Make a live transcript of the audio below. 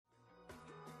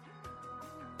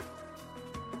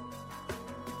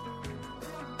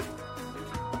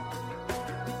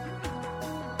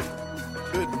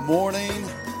Good morning.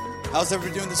 How's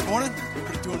everybody doing this morning?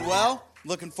 Everybody doing well?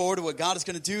 Looking forward to what God is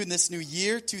going to do in this new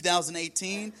year,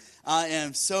 2018. I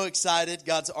am so excited.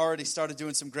 God's already started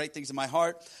doing some great things in my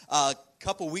heart. A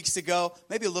couple weeks ago,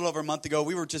 maybe a little over a month ago,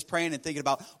 we were just praying and thinking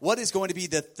about what is going to be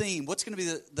the theme, what's going to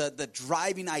be the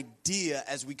driving idea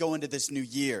as we go into this new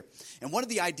year. And one of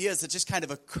the ideas that just kind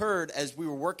of occurred as we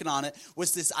were working on it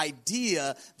was this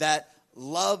idea that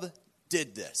love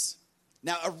did this.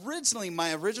 Now, originally,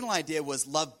 my original idea was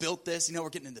love built this. You know,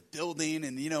 we're getting into building,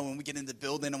 and, you know, when we get into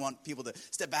building, I want people to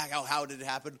step back. How did it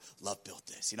happen? Love built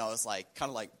this. You know, it's like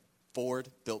kind of like Ford,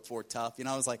 built Ford tough. You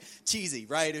know, it was like cheesy,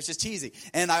 right? It was just cheesy.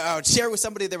 And I would share with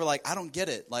somebody, they were like, I don't get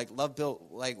it. Like, love built,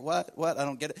 like, what? I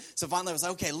don't get it. So finally, I was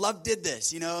like, okay, love did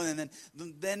this, you know, and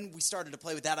then we started to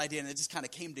play with that idea, and it just kind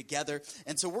of came together.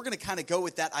 And so we're going to kind of go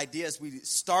with that idea as we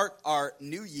start our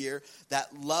new year,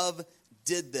 that love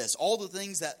did this. All the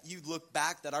things that you look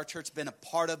back that our church has been a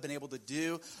part of, been able to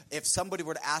do, if somebody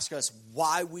were to ask us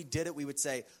why we did it, we would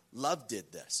say, love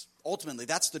did this. Ultimately,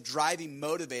 that's the driving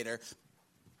motivator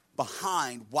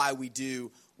behind why we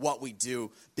do what we do,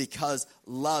 because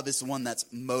love is the one that's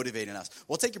motivating us.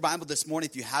 Well, take your Bible this morning,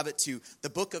 if you have it, to the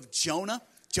book of Jonah.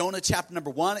 Jonah chapter number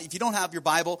 1. If you don't have your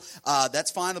Bible,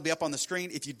 that's fine. It'll be up on the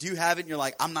screen. If you do have it and you're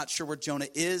like, I'm not sure where Jonah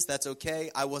is, that's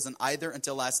okay. I wasn't either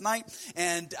until last night.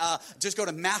 And just go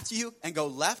to Matthew and go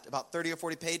left about 30 or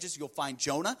 40 pages. You'll find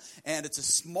Jonah. And it's a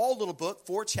small little book,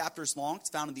 4 chapters long. It's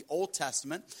found in the Old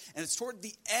Testament. And it's toward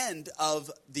the end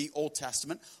of the Old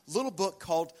Testament. Little book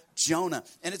called Jonah.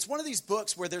 And it's one of these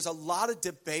books where there's a lot of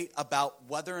debate about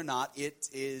whether or not it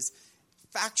is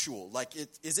factual, like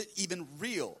is it even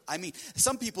real? I mean,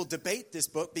 some people debate this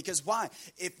book because why?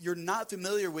 If you're not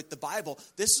familiar with the Bible,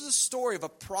 this is a story of a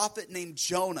prophet named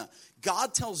Jonah.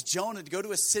 God tells Jonah to go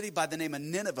to a city by the name of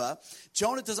Nineveh.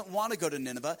 Jonah doesn't want to go to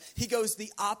Nineveh. He goes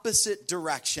the opposite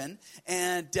direction,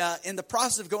 and in the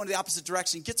process of going the opposite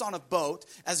direction, he gets on a boat.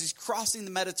 As he's crossing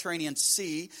the Mediterranean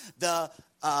Sea, the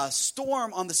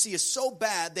storm on the sea is so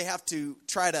bad they have to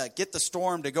try to get the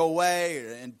storm to go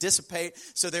away and dissipate.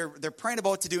 So they're praying about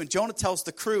what to do. And Jonah tells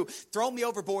the crew, throw me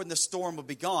overboard and the storm will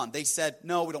be gone. They said,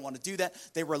 no, we don't want to do that.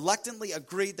 They reluctantly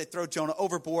agreed. They throw Jonah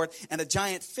overboard, and a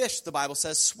giant fish, the Bible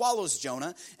says, swallows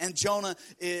Jonah. And Jonah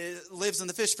lives in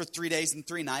the fish for 3 days and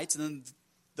 3 nights. And then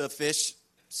the fish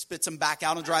spits him back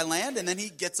out on dry land. And then he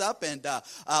gets up, and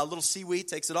a little seaweed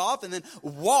takes it off, and then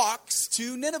walks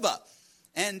to Nineveh.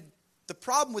 And the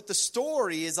problem with the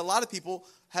story is a lot of people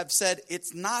have said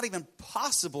it's not even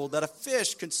possible that a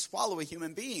fish can swallow a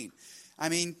human being. I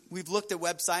mean, we've looked at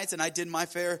websites, and I did my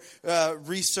fair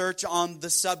research on the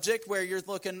subject where you're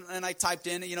looking, and I typed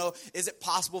in, you know, is it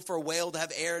possible for a whale to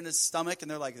have air in his stomach?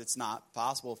 And they're like, it's not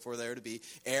possible for there to be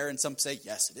air. And some say,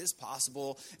 yes, it is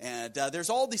possible. And there's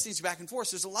all these things back and forth.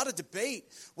 So there's a lot of debate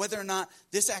whether or not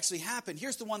this actually happened.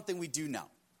 Here's the one thing we do know.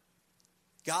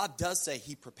 God does say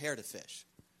he prepared a fish,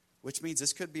 which means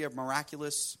this could be a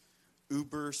miraculous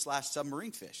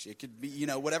Uber/submarine fish. It could be, you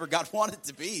know, whatever God wanted it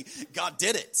to be. God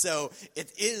did it. So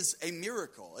it is a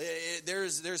miracle.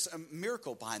 There's a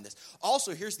miracle behind this.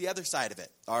 Also, here's the other side of it,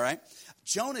 all right?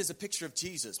 Jonah is a picture of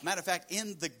Jesus. Matter of fact,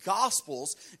 in the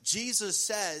Gospels, Jesus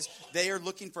says they are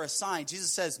looking for a sign.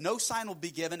 Jesus says no sign will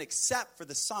be given except for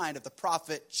the sign of the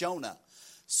prophet Jonah.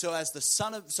 So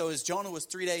as Jonah was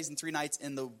 3 days and 3 nights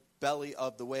in the belly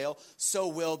of the whale, so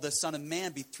will the Son of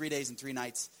Man be 3 days and 3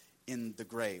 nights in the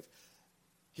grave.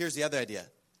 Here's the other idea,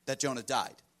 that Jonah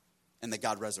died and that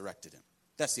God resurrected him.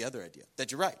 That's the other idea,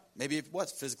 that you're right. Maybe it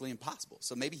was physically impossible.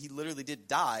 So maybe he literally did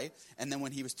die, and then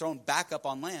when he was thrown back up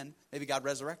on land, maybe God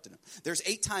resurrected him. There's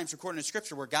 8 times recorded in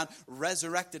Scripture where God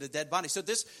resurrected a dead body. So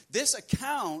this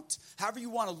account, however you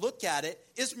want to look at it,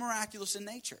 is miraculous in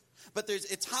nature. But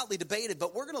it's hotly debated,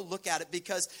 but we're going to look at it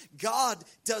because God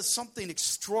does something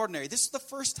extraordinary. This is the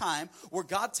first time where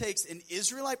God takes an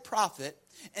Israelite prophet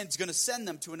and is going to send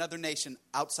them to another nation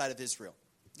outside of Israel.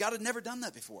 God had never done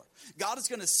that before. God is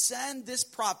going to send this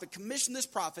prophet, commission this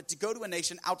prophet to go to a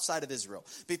nation outside of Israel.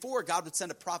 Before, God would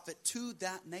send a prophet to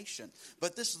that nation.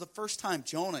 But this is the first time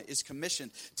Jonah is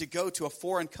commissioned to go to a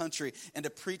foreign country and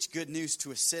to preach good news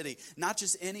to a city. Not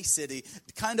just any city,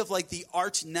 kind of like the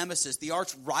arch nemesis, the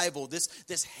arch rival,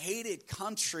 this hated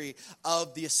country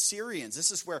of the Assyrians. This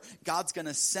is where God's going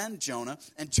to send Jonah,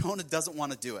 and Jonah doesn't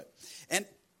want to do it. And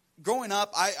growing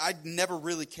up, I never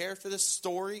really cared for this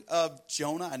story of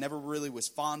Jonah. I never really was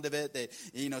fond of it.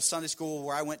 Sunday school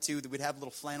where I went to, we'd have a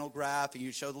little flannel graph, and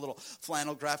you'd show the little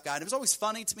flannel graph guy. And it was always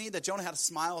funny to me that Jonah had a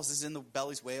smile as he's in the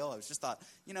belly's whale. I was just thought,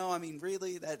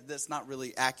 really, that's not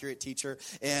really accurate, teacher.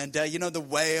 And, the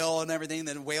whale and everything,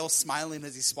 the whale smiling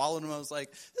as he swallowed him. I was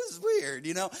like, this is weird,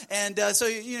 And so,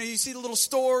 you see the little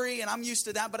story, and I'm used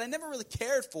to that, but I never really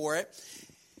cared for it.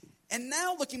 And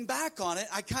now looking back on it,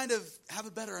 I kind of have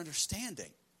a better understanding.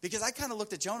 Because I kind of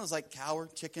looked at Jonah as like,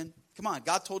 coward, chicken. Come on,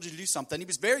 God told you to do something. He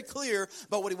was very clear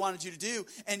about what he wanted you to do,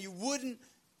 and you wouldn't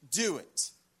do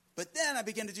it. But then I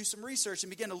began to do some research and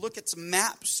began to look at some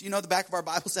maps. The back of our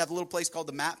Bibles have a little place called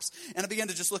the maps. And I began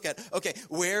to just look at, okay,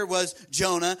 where was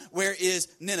Jonah? Where is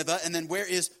Nineveh? And then where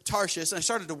is Tarshish? And I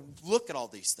started to look at all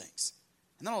these things.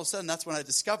 And then all of a sudden, that's when I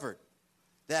discovered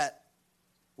that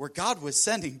where God was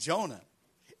sending Jonah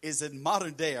is in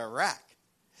modern-day Iraq.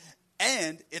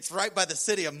 And it's right by the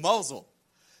city of Mosul.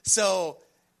 So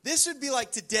this would be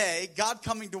like today, God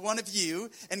coming to one of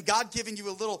you, and God giving you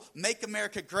a little Make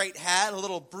America Great hat, a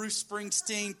little Bruce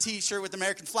Springsteen t-shirt with the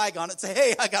American flag on it, say,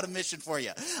 hey, I got a mission for you.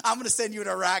 I'm going to send you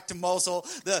to Iraq, to Mosul,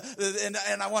 and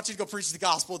I want you to go preach the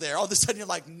gospel there. All of a sudden, you're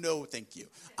like, no, thank you.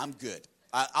 I'm good.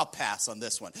 I'll pass on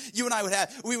this one. You and I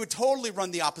we would totally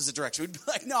run the opposite direction. We'd be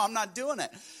like, no, I'm not doing it.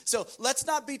 So let's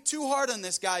not be too hard on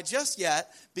this guy just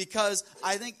yet, because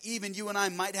I think even you and I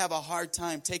might have a hard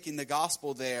time taking the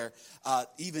gospel there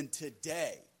even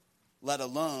today, let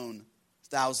alone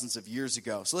thousands of years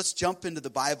ago. So let's jump into the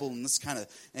Bible and let's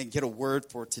and get a word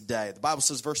for today. The Bible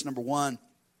says, verse number 1,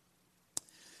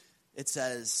 it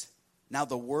says, now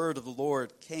the word of the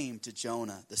Lord came to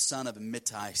Jonah, the son of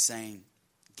Amittai, saying,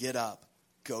 get up.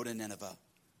 Go to Nineveh,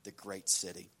 the great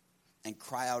city, and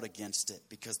cry out against it,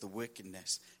 because the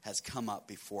wickedness has come up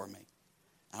before me.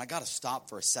 And I got to stop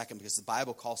for a second, because the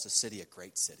Bible calls the city a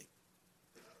great city.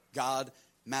 God,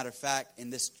 matter of fact, in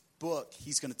this book,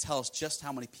 he's going to tell us just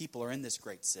how many people are in this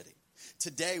great city.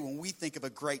 Today, when we think of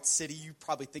a great city, you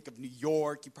probably think of New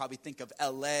York, you probably think of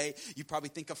LA, you probably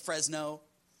think of Fresno.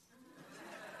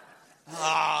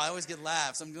 I always get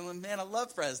laughs. I'm going, man, I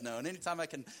love Fresno. And anytime I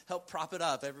can help prop it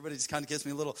up, everybody just kind of gives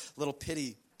me little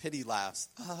pity laughs.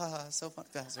 So fun,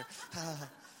 Pastor.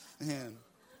 Man,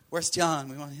 where's John?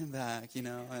 We want him back,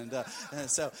 And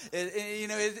so,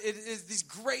 it's these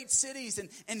great cities.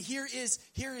 And here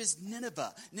is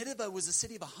Nineveh. Nineveh was a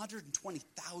city of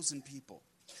 120,000 people.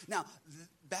 Now,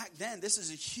 back then, this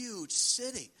is a huge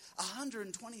city,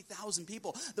 120,000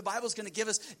 people. The Bible's going to give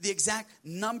us the exact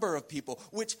number of people,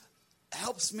 which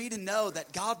helps me to know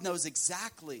that God knows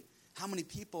exactly how many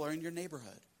people are in your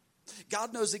neighborhood.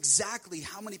 God knows exactly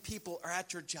how many people are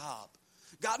at your job.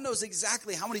 God knows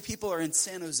exactly how many people are in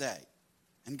San Jose.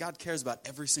 And God cares about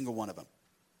every single one of them.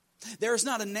 There is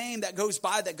not a name that goes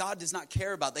by that God does not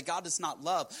care about, that God does not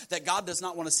love, that God does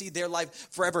not want to see their life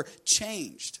forever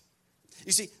changed.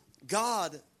 You see,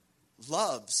 God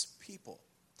loves people.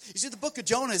 You see, the book of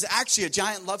Jonah is actually a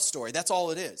giant love story. That's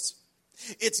all it is.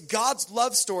 It's God's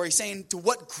love story saying to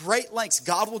what great lengths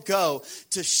God will go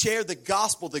to share the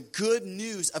gospel, the good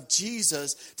news of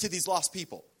Jesus to these lost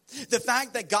people. The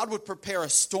fact that God would prepare a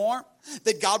storm,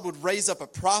 that God would raise up a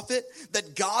prophet,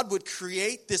 that God would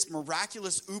create this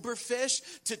miraculous uber fish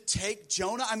to take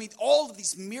Jonah. I mean, all of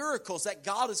these miracles that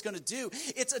God is going to do.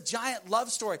 It's a giant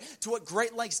love story to what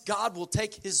great lengths God will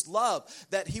take his love,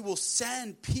 that he will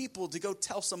send people to go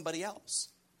tell somebody else.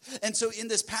 And so in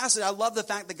this passage, I love the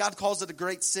fact that God calls it a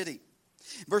great city.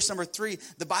 Verse number 3,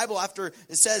 the Bible after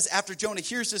Jonah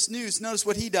hears this news, notice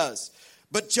what he does.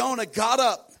 But Jonah got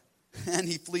up and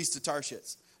he flees to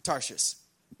Tarshish.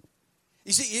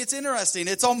 You see, it's interesting.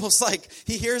 It's almost like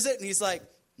he hears it and he's like,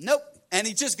 nope. And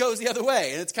he just goes the other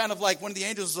way. And it's kind of like one of the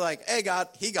angels was like, hey, God,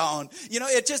 he gone.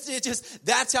 It just,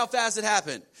 that's how fast it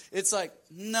happened. It's like,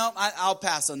 no, I'll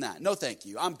pass on that. No, thank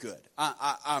you. I'm good.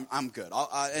 I'm good.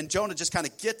 And Jonah just kind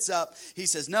of gets up. He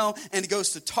says no, and he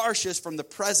goes to Tarshish from the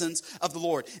presence of the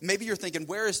Lord. Maybe you're thinking,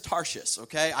 where is Tarshish?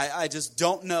 Okay, I just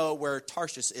don't know where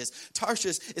Tarshish is.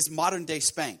 Tarshish is modern-day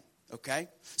Spain. Okay?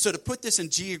 So to put this in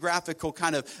geographical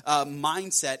kind of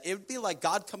mindset, it would be like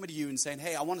God coming to you and saying,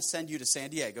 hey, I want to send you to San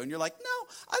Diego. And you're like, no,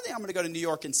 I think I'm going to go to New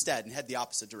York instead and head the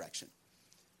opposite direction.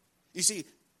 You see,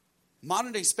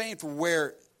 modern-day Spain, from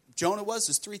where Jonah was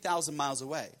 3,000 miles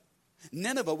away.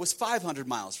 Nineveh was 500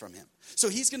 miles from him. So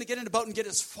he's going to get in a boat and get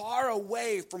as far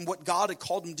away from what God had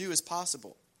called him to do as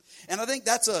possible. And I think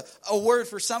that's a word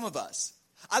for some of us.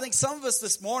 I think some of us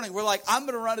this morning, we're like, I'm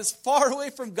going to run as far away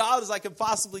from God as I can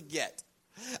possibly get.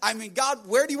 I mean, God,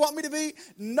 where do you want me to be?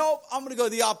 Nope, I'm going to go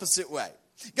the opposite way.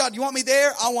 God, you want me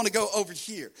there? I want to go over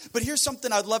here. But here's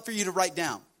something I'd love for you to write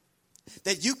down.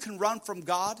 that you can run from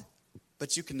God,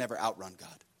 but you can never outrun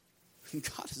God.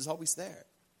 God is always there.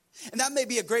 And that may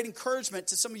be a great encouragement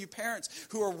to some of you parents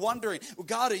who are wondering, well,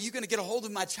 God, are you going to get a hold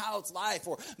of my child's life?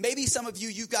 Or maybe some of you,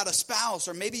 you've got a spouse,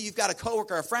 or maybe you've got a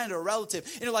coworker, a friend, or a relative.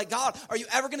 And you're like, God, are you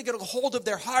ever going to get a hold of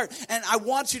their heart? And I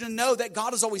want you to know that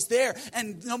God is always there.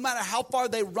 And no matter how far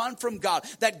they run from God,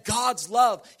 that God's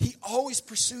love, he always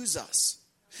pursues us.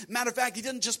 Matter of fact, he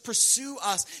doesn't just pursue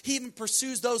us. He even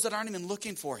pursues those that aren't even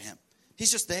looking for him.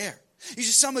 He's just there.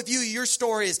 Some of you, your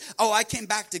story is, oh, I came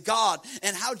back to God.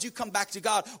 And how did you come back to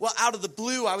God? Well, out of the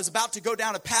blue, I was about to go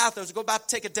down a path. I was about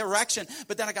to take a direction.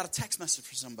 But then I got a text message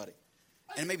from somebody.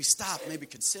 And maybe stop, maybe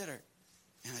consider.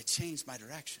 And I changed my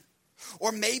direction.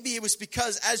 Or maybe it was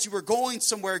because as you were going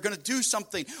somewhere, going to do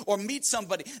something or meet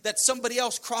somebody, that somebody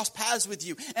else crossed paths with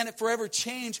you. And it forever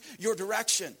changed your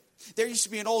direction. There used to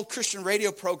be an old Christian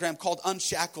radio program called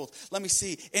Unshackled. Let me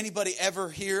see. Anybody ever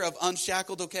hear of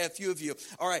Unshackled? Okay, a few of you.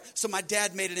 All right. So my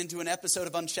dad made it into an episode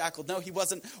of Unshackled. No, he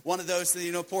wasn't one of those,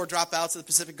 poor dropouts of the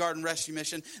Pacific Garden Rescue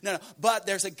Mission. No. But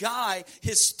there's a guy,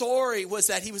 his story was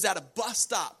that he was at a bus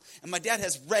stop. And my dad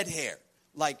has red hair,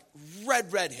 like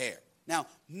red hair. Now,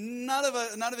 none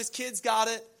of his kids got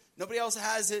it. Nobody else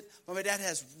has it. But my dad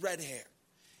has red hair.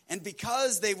 And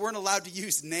because they weren't allowed to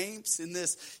use names in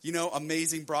this,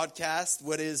 amazing broadcast,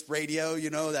 what is radio,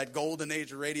 that golden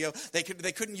age of radio, they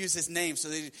couldn't use his name. So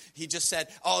he just said,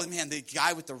 oh, man, the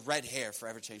guy with the red hair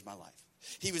forever changed my life.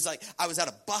 He was like, I was at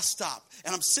a bus stop,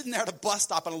 and I'm sitting there at a bus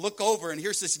stop, and I look over, and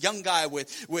here's this young guy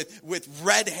with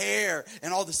red hair,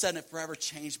 and all of a sudden it forever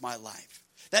changed my life.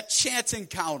 That chance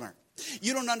encounter.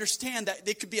 You don't understand that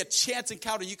it could be a chance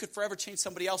encounter. You could forever change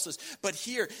somebody else's. But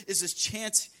here is this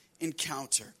chance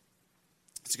encounter.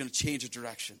 It's going to change a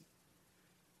direction.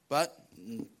 But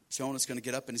Jonah's going to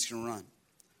get up and he's going to run.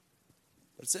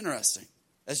 But it's interesting.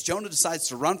 As Jonah decides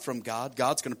to run from God,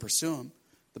 God's going to pursue him.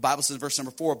 The Bible says in verse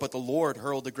number 4, but the Lord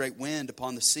hurled a great wind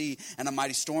upon the sea, and a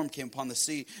mighty storm came upon the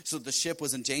sea, so that the ship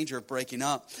was in danger of breaking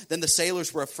up. Then the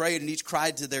sailors were afraid, and each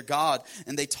cried to their God,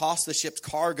 and they tossed the ship's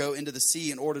cargo into the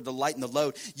sea in order to lighten the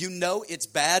load. You know it's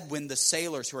bad when the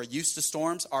sailors who are used to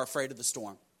storms are afraid of the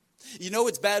storm. You know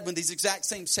it's bad when these exact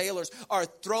same sailors are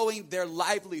throwing their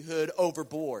livelihood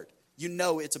overboard. You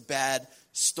know it's a bad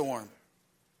storm.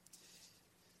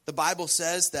 The Bible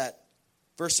says that,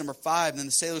 verse number 5, then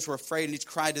the sailors were afraid and each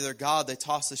cried to their God. They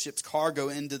tossed the ship's cargo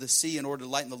into the sea in order to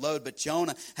lighten the load. But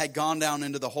Jonah had gone down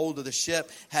into the hold of the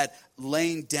ship, had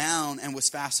lain down and was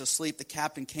fast asleep. The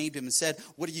captain came to him and said,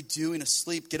 what are you doing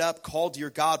asleep? Get up, call to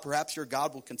your God. Perhaps your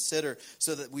God will consider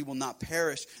so that we will not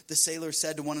perish. The sailors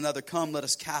said to one another, come, let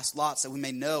us cast lots that we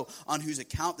may know on whose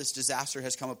account this disaster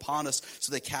has come upon us.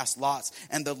 So they cast lots,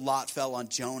 and the lot fell on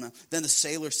Jonah. Then the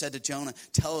sailor said to Jonah,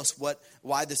 tell us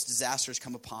why this disaster has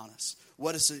come upon us.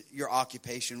 What is your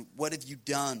occupation? What have you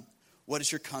done? What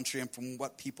is your country, and from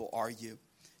what people are you?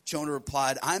 Jonah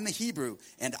replied, I'm a Hebrew,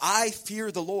 and I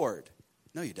fear the Lord.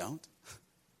 No, you don't.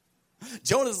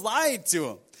 Jonah's lying to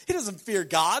him. He doesn't fear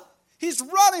God. He's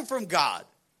running from God.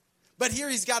 But here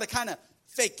he's got to kind of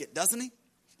fake it, doesn't he?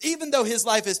 Even though his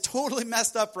life is totally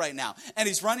messed up right now, and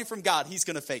he's running from God, he's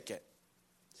going to fake it.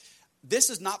 This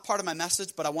is not part of my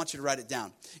message, but I want you to write it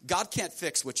down. God can't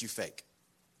fix what you fake.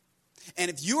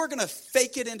 And if you are going to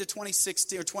fake it into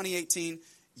 2016 or 2018,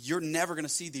 you're never going to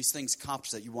see these things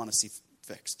accomplished that you want to see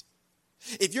fixed.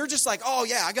 If you're just like, oh,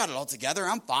 yeah, I got it all together.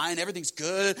 I'm fine. Everything's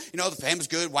good. The family's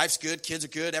good. Wife's good. Kids are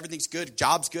good. Everything's good.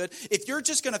 Job's good. If you're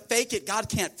just going to fake it, God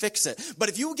can't fix it. But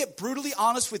if you will get brutally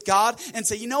honest with God and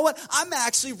say, you know what? I'm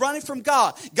actually running from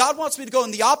God. God wants me to go in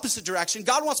the opposite direction.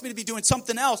 God wants me to be doing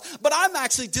something else. But I'm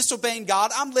actually disobeying God.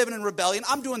 I'm living in rebellion.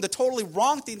 I'm doing the totally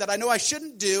wrong thing that I know I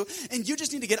shouldn't do. And you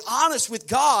just need to get honest with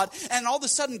God. And all of a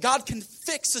sudden, God can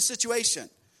fix the situation.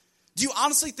 Do you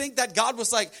honestly think that God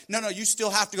was like, no, you still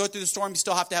have to go through the storm. You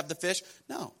still have to have the fish?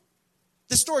 No.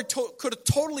 The story could have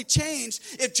totally changed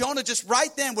if Jonah just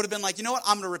right then would have been like, you know what?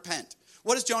 I'm going to repent.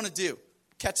 What does Jonah do?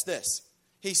 Catch this.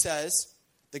 He says,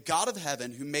 the God of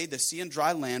heaven who made the sea and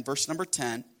dry land, verse number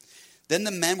 10, then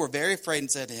the men were very afraid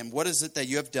and said to him, what is it that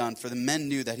you have done? For the men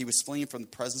knew that he was fleeing from the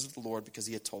presence of the Lord because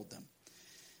he had told them.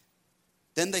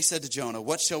 Then they said to Jonah,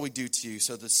 what shall we do to you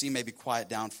so that the sea may be quiet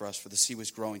down for us? For the sea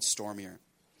was growing stormier.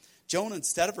 Jonah,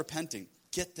 instead of repenting,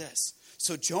 get this.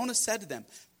 So Jonah said to them,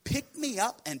 pick me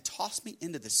up and toss me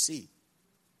into the sea.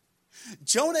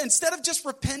 Jonah, instead of just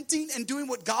repenting and doing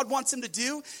what God wants him to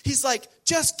do, he's like,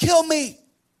 just kill me.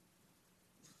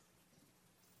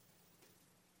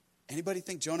 Anybody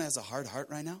think Jonah has a hard heart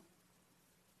right now?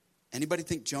 Anybody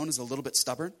think Jonah's a little bit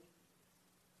stubborn?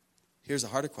 Here's a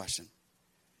harder question.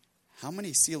 How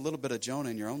many see a little bit of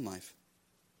Jonah in your own life?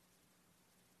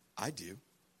 I do.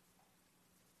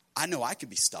 I know I could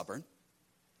be stubborn.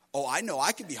 Oh, I know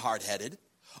I could be hard-headed.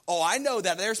 Oh, I know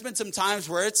that there's been some times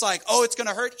where it's like, oh, it's going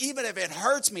to hurt. Even if it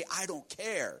hurts me, I don't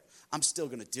care. I'm still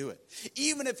going to do it.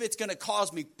 Even if it's going to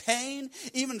cause me pain,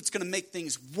 even if it's going to make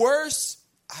things worse,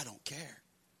 I don't care.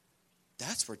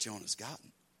 That's where Jonah's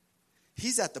gotten.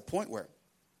 He's at the point where,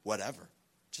 whatever,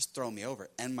 just throw me over,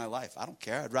 end my life. I don't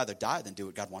care. I'd rather die than do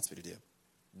what God wants me to do.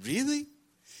 Really?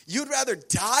 You'd rather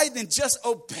die than just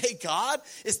obey God?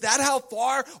 Is that how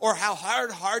far or how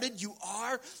hard-hearted you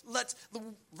are?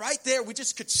 Right there, we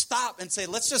just could stop and say,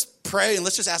 let's just pray and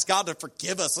let's just ask God to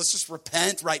forgive us. Let's just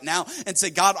repent right now and say,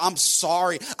 God, I'm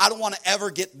sorry. I don't want to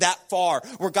ever get that far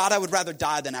where, God, I would rather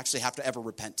die than actually have to ever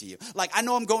repent to you. Like, I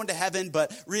know I'm going to heaven,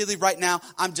 but really right now,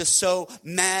 I'm just so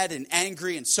mad and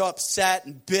angry and so upset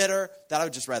and bitter that I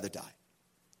would just rather die.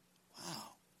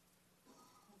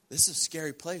 This is a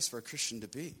scary place for a Christian to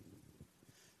be.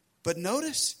 But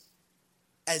notice,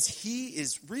 as he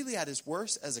is really at his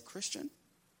worst as a Christian,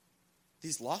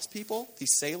 these lost people,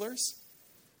 these sailors,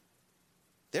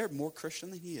 they're more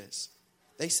Christian than he is.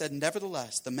 They said,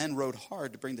 nevertheless, the men rowed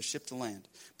hard to bring the ship to land,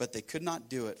 but they could not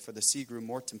do it, for the sea grew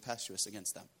more tempestuous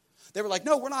against them. They were like,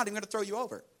 no, we're not even going to throw you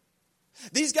over.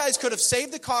 These guys could have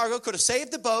saved the cargo, could have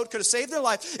saved the boat, could have saved their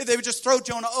life if they would just throw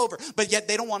Jonah over. But yet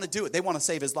they don't want to do it. They want to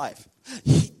save his life.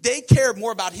 They cared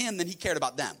more about him than he cared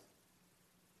about them.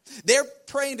 They're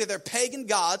praying to their pagan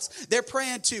gods. They're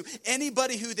praying to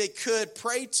anybody who they could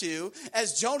pray to.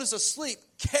 As Jonah's asleep,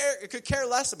 could care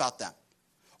less about them.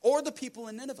 Or the people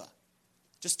in Nineveh.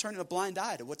 Just turning a blind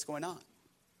eye to what's going on.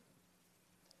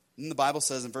 And the Bible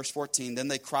says in verse 14, then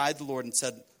they cried to the Lord and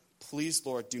said, please,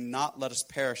 Lord, do not let us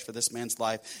perish for this man's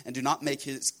life, and do not make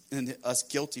us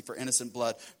guilty for innocent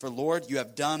blood. For, Lord, you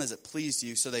have done as it pleased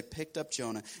you. So they picked up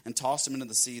Jonah and tossed him into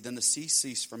the sea. Then the sea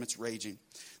ceased from its raging.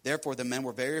 Therefore, the men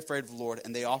were very afraid of the Lord,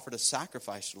 and they offered a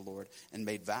sacrifice to the Lord and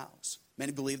made vows.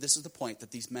 Many believe this is the point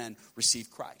that these men received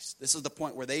Christ. This is the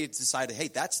point where they decided, hey,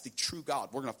 that's the true God.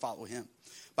 We're going to follow him.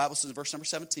 The Bible says in verse number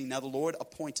 17, now the Lord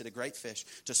appointed a great fish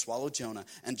to swallow Jonah,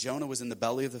 and Jonah was in the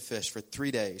belly of the fish for 3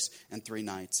 days and 3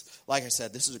 nights. Like I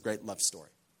said, this is a great love story.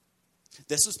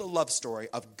 This is the love story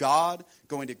of God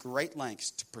going to great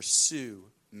lengths to pursue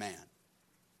man.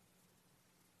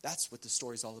 That's what the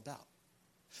story is all about.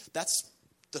 That's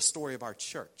the story of our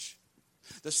church.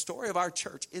 The story of our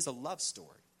church is a love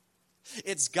story.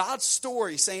 It's God's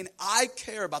story saying, I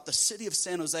care about the city of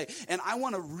San Jose, and I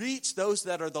want to reach those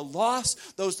that are the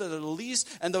lost, those that are the least,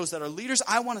 and those that are leaders.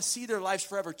 I want to see their lives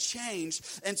forever changed,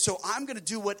 and so I'm going to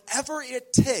do whatever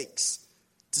it takes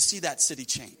to see that city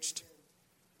changed.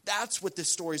 That's what this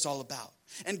story is all about.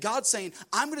 And God's saying,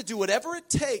 I'm going to do whatever it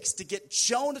takes to get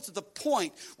Jonah to the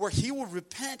point where he will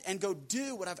repent and go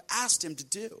do what I've asked him to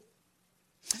do.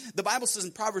 The Bible says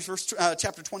in Proverbs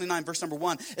chapter 29, verse number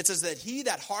 1, it says that he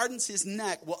that hardens his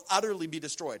neck will utterly be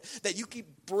destroyed. That you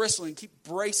keep bristling, keep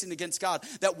bracing against God.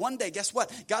 That one day, guess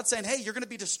what? God's saying, hey, you're going to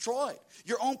be destroyed.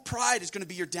 Your own pride is going to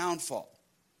be your downfall.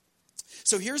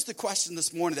 So here's the question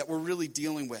this morning that we're really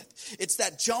dealing with. It's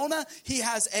that Jonah, he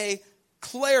has a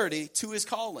clarity to his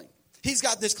calling. He's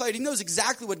got this clarity. He knows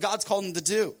exactly what God's called him to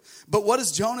do. But what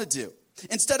does Jonah do?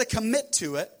 Instead of commit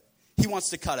to it, he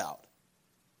wants to cut out.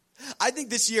 I think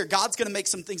this year, God's going to make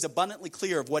some things abundantly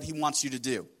clear of what he wants you to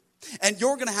do. And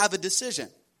you're going to have a decision.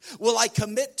 Will I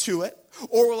commit to it,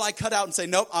 or will I cut out and say,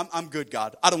 nope, I'm good,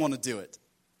 God. I don't want to do it.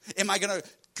 Am I going to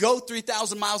go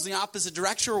 3,000 miles in the opposite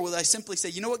direction, or will I simply say,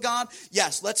 you know what, God?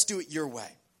 Yes, let's do it your way.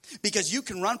 Because you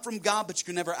can run from God, but you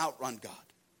can never outrun God.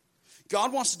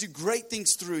 God wants to do great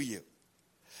things through you.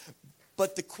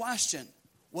 But the question,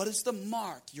 what is the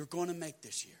mark you're going to make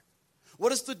this year?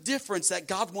 What is the difference that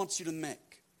God wants you to make?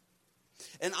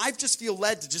 And I just feel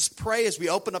led to just pray as we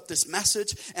open up this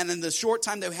message. And in the short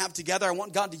time that we have together, I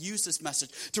want God to use this message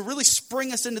to really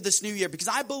spring us into this new year. Because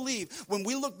I believe when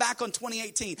we look back on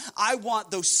 2018, I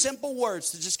want those simple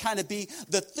words to just kind of be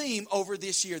the theme over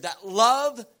this year. That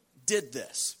love did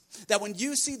this. That when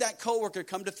you see that coworker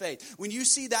come to faith, when you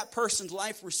see that person's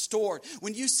life restored,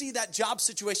 when you see that job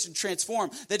situation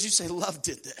transform, that you say, love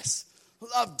did this.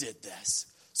 Love did this.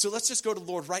 So let's just go to the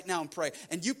Lord right now and pray.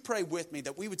 And you pray with me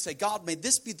that we would say, God, may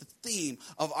this be the theme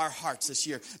of our hearts this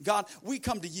year. God, we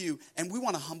come to you and we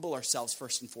want to humble ourselves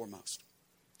first and foremost.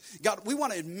 God, we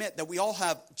want to admit that we all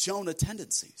have Jonah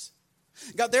tendencies.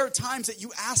 God, there are times that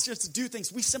you ask us to do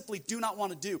things we simply do not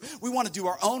want to do. We want to do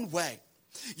our own way.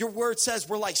 Your word says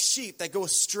we're like sheep that go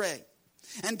astray.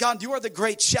 And God, you are the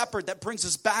great shepherd that brings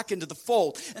us back into the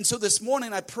fold. And so this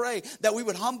morning I pray that we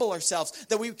would humble ourselves,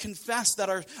 that we would confess that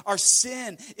our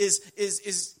sin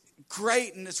is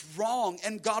great and it's wrong.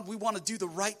 And God, we want to do the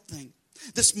right thing.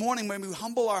 This morning when we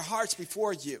humble our hearts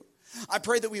before you, I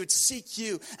pray that we would seek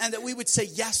you and that we would say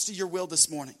yes to your will this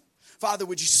morning. Father,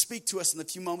 would you speak to us in the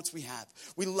few moments we have?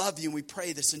 We love you and we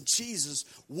pray this in Jesus'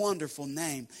 wonderful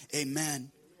name.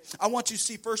 Amen. I want you to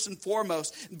see first and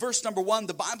foremost, in verse number 1,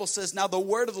 the Bible says, now the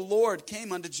word of the Lord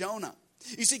came unto Jonah.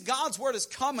 You see, God's word is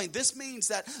coming. This means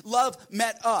that love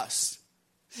met us.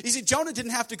 You see, Jonah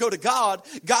didn't have to go to God.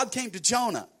 God came to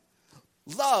Jonah.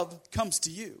 Love comes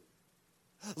to you.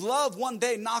 Love one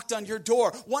day knocked on your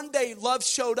door. One day love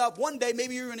showed up. One day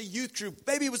maybe you were in a youth group.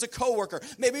 Maybe it was a coworker.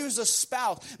 Maybe it was a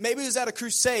spouse. Maybe it was at a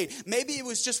crusade. Maybe it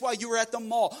was just while you were at the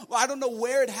mall. Well, I don't know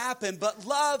where it happened, but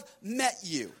love met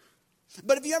you.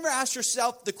 But have you ever asked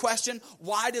yourself the question,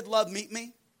 why did love meet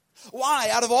me? Why,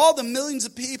 out of all the millions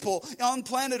of people on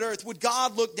planet Earth, would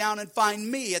God look down and find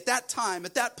me at that time,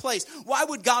 at that place? Why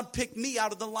would God pick me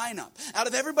out of the lineup? Out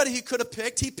of everybody he could have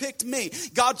picked, he picked me.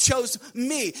 God chose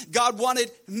me. God wanted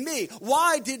me.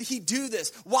 Why did he do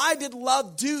this? Why did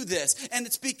love do this? And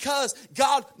it's because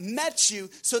God met you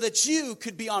so that you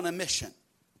could be on a mission.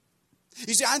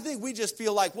 You see, I think we just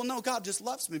feel like, well, no, God just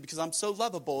loves me because I'm so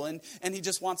lovable. And he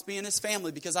just wants me in his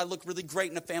family because I look really great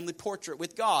in a family portrait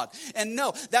with God. And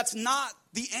no, that's not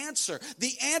the answer.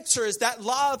 The answer is that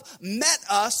love met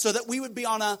us so that we would be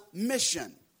on a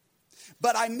mission.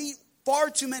 But I meet far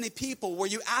too many people where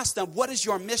you ask them, what is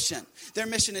your mission? Their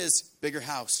mission is bigger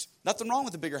house. Nothing wrong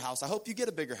with a bigger house. I hope you get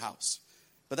a bigger house.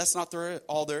 But that's not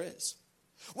all there is.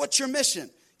 What's your mission?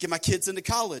 Get my kids into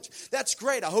college. That's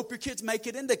great. I hope your kids make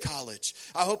it into college.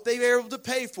 I hope they're able to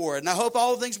pay for it. And I hope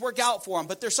all things work out for them.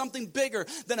 But there's something bigger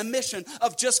than a mission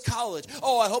of just college.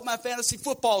 Oh, I hope my fantasy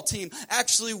football team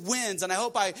actually wins. And I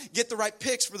hope I get the right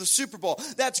picks for the Super Bowl.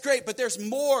 That's great. But there's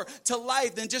more to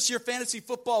life than just your fantasy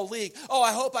football league. Oh,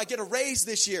 I hope I get a raise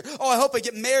this year. Oh, I hope I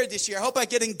get married this year. I hope I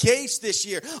get engaged this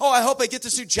year. Oh, I hope I get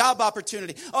this new job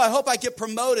opportunity. Oh, I hope I get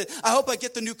promoted. I hope I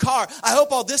get the new car. I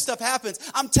hope all this stuff happens.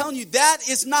 I'm telling you, that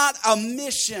is not a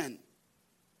mission.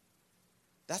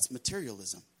 That's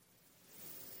materialism.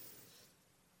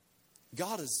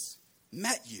 God has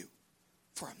met you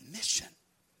for a mission.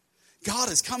 God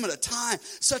has come at a time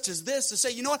such as this to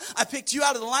say, you know what? I picked you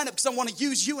out of the lineup because I want to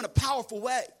use you in a powerful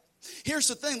way. Here's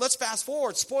the thing. Let's fast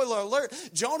forward. Spoiler alert.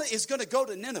 Jonah is going to go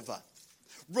to Nineveh.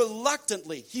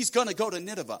 Reluctantly, he's going to go to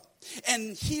Nineveh.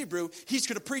 And in Hebrew, he's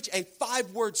going to preach a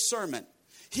 5-word sermon.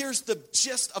 Here's the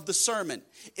gist of the sermon.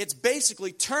 It's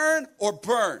basically turn or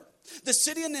burn. The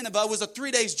city of Nineveh was a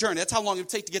 3-day journey. That's how long it would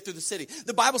take to get through the city.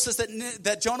 The Bible says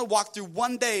that Jonah walked through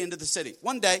 1 day into the city.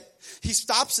 1 day. He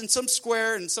stops in some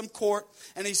square, in some court,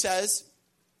 and he says,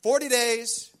 40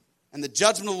 days, and the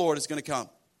judgment of the Lord is going to come.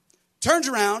 Turns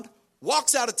around,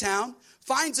 walks out of town,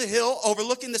 finds a hill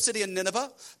overlooking the city of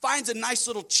Nineveh, finds a nice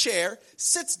little chair,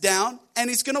 sits down, and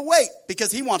he's going to wait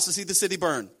because he wants to see the city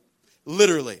burn.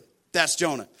 Literally. That's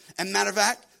Jonah. And matter of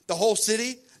fact, the whole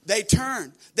city, they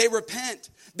turn, they repent,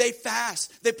 they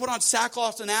fast, they put on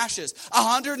sackcloth and ashes.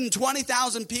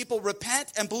 120,000 people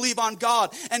repent and believe on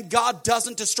God, and God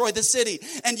doesn't destroy the city.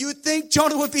 And you'd think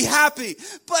Jonah would be happy,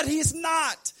 but he's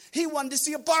not. He wanted to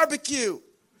see a barbecue.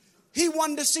 He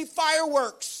wanted to see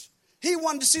fireworks. He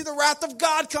wanted to see the wrath of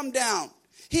God come down.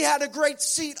 He had a great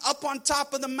seat up on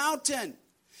top of the mountain.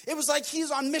 It was like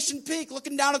he's on Mission Peak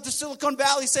looking down at the Silicon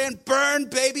Valley saying, burn,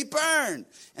 baby, burn.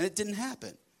 And it didn't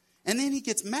happen. And then he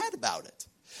gets mad about it.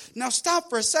 Now stop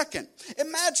for a second.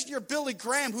 Imagine you're Billy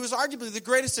Graham, who is arguably the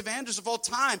greatest evangelist of all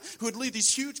time, who would lead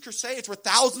these huge crusades where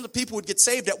thousands of people would get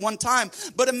saved at one time.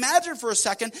 But imagine for a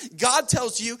second, God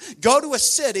tells you, go to a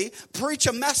city, preach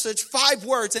a message, 5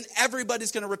 words, and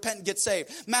everybody's going to repent and get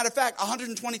saved. Matter of fact,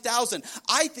 120,000.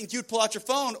 I think you'd pull out your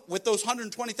phone with those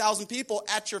 120,000 people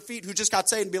at your feet who just got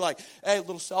saved and be like, hey,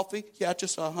 little selfie. Yeah,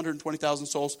 just 120,000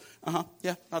 souls.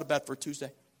 Yeah, not bad for a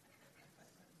Tuesday.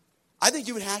 I think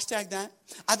you would hashtag that.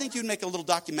 I think you'd make a little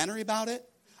documentary about it.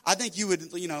 I think you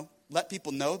would, let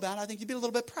people know about it. I think you'd be a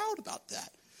little bit proud about that.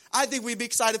 I think we'd be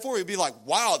excited for it. We'd be like,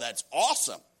 wow, that's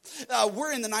awesome.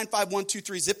 We're in the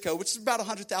 95123 zip code, which is about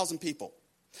 100,000 people.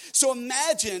 So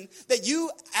imagine that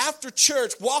you, after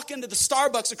church, walk into the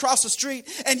Starbucks across the street,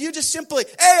 and you just simply,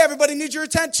 hey, everybody needs your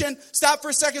attention. Stop for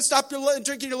a second. Stop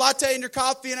drinking your latte and your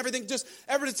coffee and everything. Just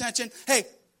everybody's attention. Hey,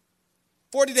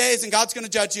 40 days and God's going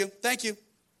to judge you. Thank you.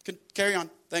 Carry on.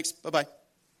 Thanks. Bye-bye.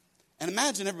 And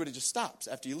imagine everybody just stops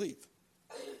after you leave.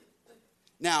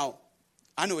 Now,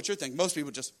 I know what you're thinking. Most people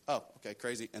just, oh, okay,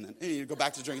 crazy. And then you go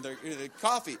back to drinking their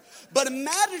coffee. But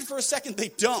imagine for a second they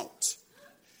don't.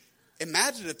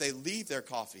 Imagine if they leave their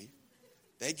coffee,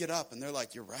 they get up and they're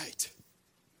like, you're right.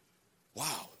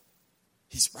 Wow,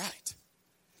 he's right.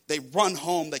 They run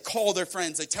home. They call their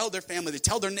friends. They tell their family. They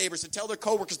tell their neighbors. They tell their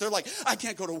coworkers. They're like, I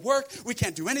can't go to work. We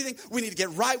can't do anything. We need to get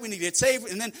right. We need to get saved.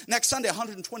 And then next Sunday,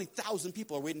 120,000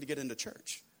 people are waiting to get into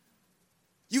church.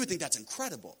 You would think that's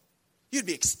incredible. You'd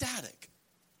be ecstatic.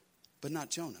 But not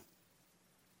Jonah.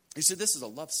 You see, this is a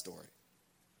love story.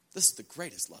 This is the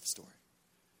greatest love story.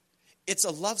 It's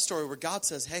a love story where God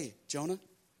says, hey, Jonah,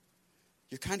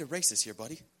 you're kind of racist here,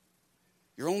 buddy.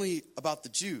 You're only about the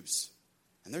Jews.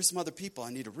 And there's some other people I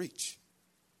need to reach.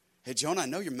 Hey, Jonah, I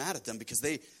know you're mad at them because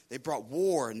they brought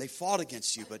war and they fought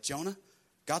against you. But Jonah,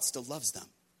 God still loves them.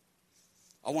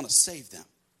 I want to save them.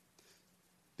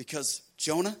 Because,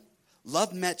 Jonah,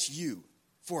 love met you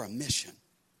for a mission.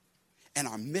 And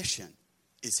our mission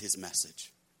is his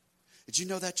message. Did you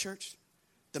know that, church?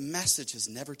 The message has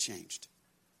never changed.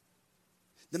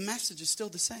 The message is still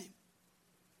the same.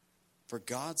 For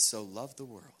God so loved the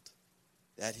world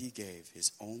that he gave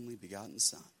his only begotten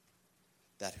Son,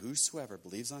 that whosoever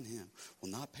believes on him will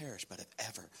not perish but have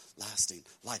everlasting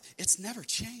life. It's never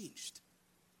changed.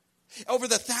 Over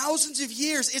the thousands of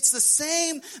years, it's the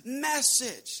same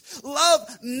message. Love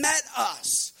met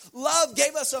us. Love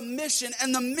gave us a mission,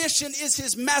 and the mission is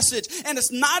his message. And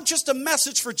it's not just a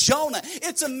message for Jonah.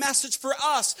 It's a message for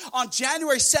us. On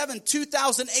January 7,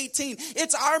 2018,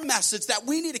 it's our message that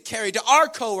we need to carry to our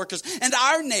coworkers and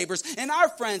our neighbors and our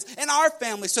friends and our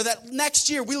family so that next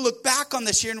year we look back on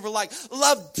this year and we're like,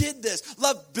 love did this.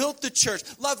 Love built the church.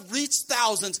 Love reached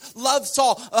thousands. Love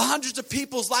saw hundreds of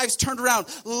people's lives turned around.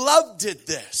 Love did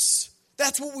this.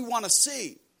 That's what we want to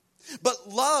see. But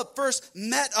love first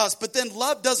met us, but then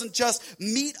love doesn't just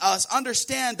meet us.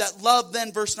 Understand that love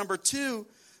then, verse number 2,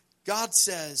 God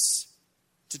says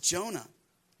to Jonah,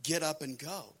 get up and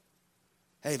go.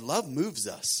 Hey, love moves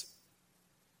us.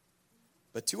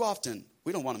 But too often,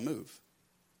 we don't want to move.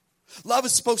 Love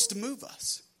is supposed to move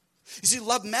us. You see,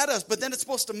 love met us, but then it's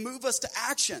supposed to move us to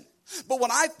action. But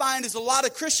what I find is a lot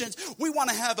of Christians, we want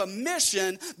to have a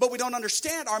mission, but we don't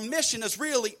understand our mission is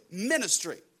really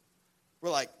ministry. We're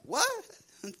like, what?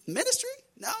 Ministry?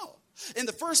 No. In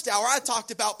the first hour, I talked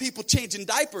about people changing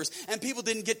diapers, and people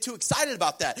didn't get too excited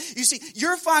about that. You see,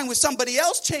 you're fine with somebody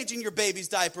else changing your baby's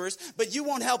diapers, but you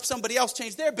won't help somebody else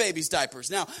change their baby's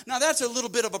diapers. Now that's a little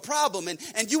bit of a problem, and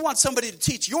you want somebody to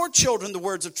teach your children the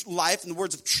words of life and the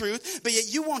words of truth, but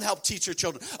yet you won't help teach your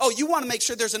children. Oh, you want to make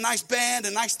sure there's a nice band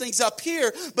and nice things up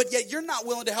here, but yet you're not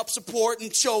willing to help support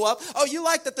and show up. Oh, you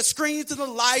like that the screens and the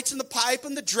lights and the pipe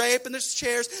and the drape and the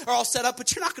chairs are all set up,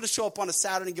 but you're not going to show up on a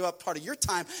Saturday and give up part of your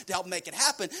time to help make it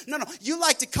happen. No. You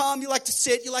like to come, you like to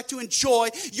sit, you like to enjoy.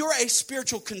 You're a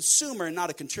spiritual consumer and not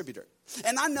a contributor.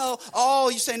 And I know,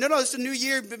 you say, no, it's a new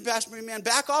year, Pastor Man,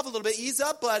 back off a little bit, ease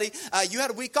up, buddy. You had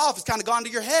a week off, it's kind of gone to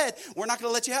your head. We're not going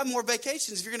to let you have more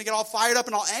vacations if you're going to get all fired up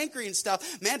and all angry and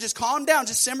stuff. Man, just calm down,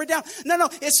 just simmer down. No,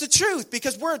 it's the truth,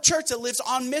 because we're a church that lives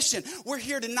on mission. We're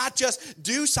here to not just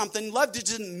do something. Love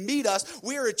didn't meet us.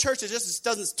 We're a church that just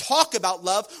doesn't talk about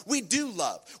love. We do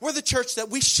love. We're the church that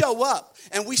we show up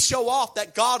and we show off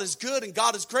that God is good and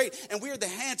God is great. And we are the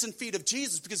hands and feet of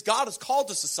Jesus because God has called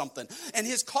us to something. And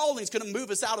his calling is going to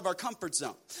move us out of our comfort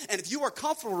zone. And if you are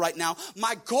comfortable right now,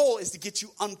 my goal is to get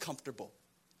you uncomfortable.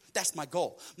 That's my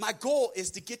goal. My goal is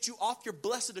to get you off your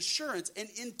blessed assurance and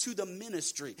into the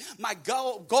ministry. My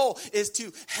goal is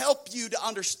to help you to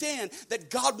understand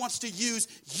that God wants to use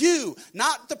you,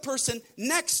 not the person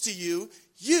next to you.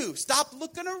 You. Stop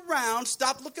looking around,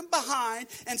 stop looking behind,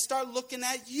 and start looking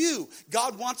at you.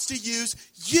 God wants to use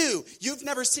you. You've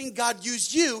never seen God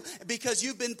use you because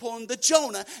you've been pulling the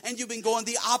Jonah and you've been going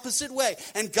the opposite way.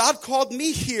 And God called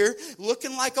me here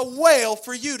looking like a whale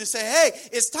for you to say, hey,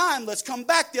 it's time. Let's come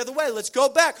back the other way. Let's go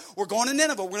back. We're going to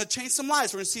Nineveh. We're going to change some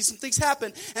lives. We're going to see some things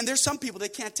happen. And there's some people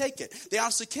that can't take it. They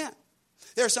honestly can't.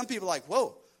 There are some people like,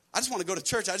 whoa. I just want to go to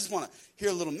church. I just want to hear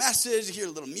a little message, hear a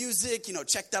little music,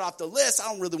 check that off the list. I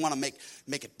don't really want to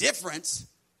make a difference.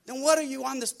 Then what are you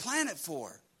on this planet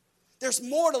for? There's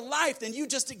more to life than you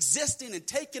just existing and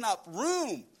taking up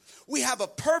room. We have a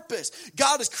purpose.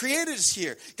 God has created us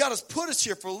here. God has put us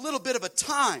here for a little bit of a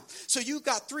time. So you've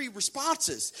got 3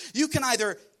 responses. You can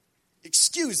either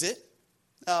excuse it.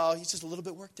 Oh, he's just a little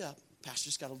bit worked up. Pastor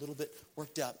just got a little bit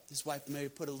worked up. His wife maybe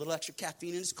put a little extra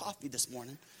caffeine in his coffee this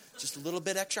morning. Just a little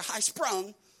bit extra high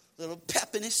sprung, a little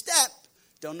pep in his step.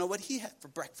 Don't know what he had for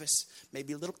breakfast.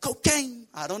 Maybe a little cocaine.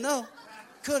 I don't know.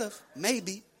 Could have.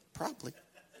 Maybe. Probably.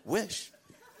 Wish.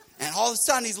 And all of a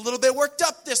sudden he's a little bit worked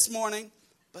up this morning.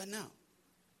 But no.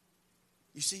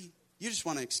 You see, you just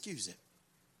want to excuse it.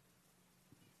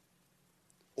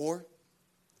 Or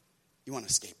you want to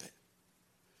escape it.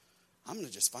 I'm going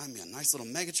to just find me a nice little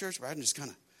mega church where I can just kind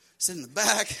of sit in the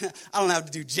back. I don't have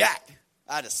to do jack.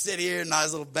 I had to sit here,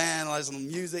 nice little band, nice little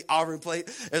music, Auburn played.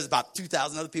 There's about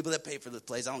 2,000 other people that pay for this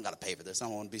place. I don't got to pay for this. I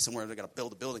don't want to be somewhere they're going to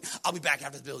build a building. I'll be back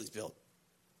after the building's built.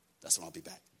 That's when I'll be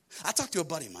back. I talked to a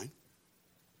buddy of mine,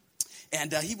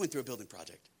 and he went through a building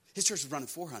project. His church was running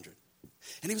 400.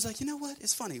 And he was like, you know what?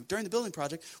 It's funny. During the building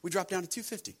project, we dropped down to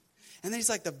 250. And then he's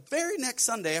like, the very next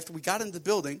Sunday after we got into the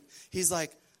building, he's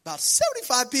like, about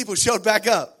 75 people showed back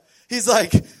up. He's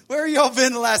like, where have y'all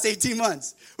been the last 18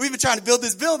 months? We've been trying to build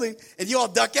this building, and you all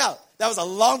duck out. That was a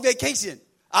long vacation.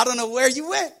 I don't know where you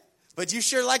went, but you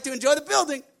sure like to enjoy the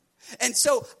building. And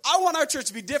so I want our church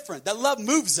to be different, that love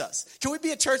moves us. Can we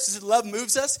be a church that love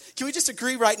moves us? Can we just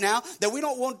agree right now that we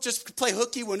don't want to just play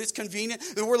hooky when it's convenient?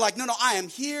 That we're like, no, I am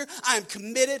here. I am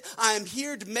committed. I am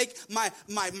here to make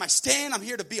my stand. I'm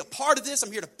here to be a part of this.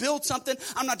 I'm here to build something.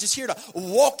 I'm not just here to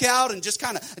walk out and just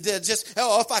kind of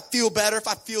if I feel better, if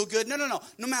I feel good. No.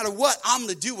 No matter what, I'm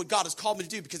going to do what God has called me to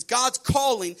do, because God's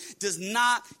calling does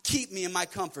not keep me in my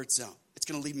comfort zone. It's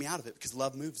going to leave me out of it, because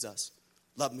love moves us.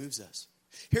 Love moves us.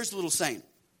 Here's a little saying.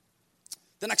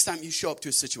 The next time you show up to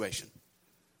a situation,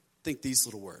 think these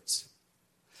little words.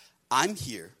 I'm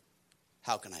here.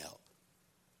 How can I help?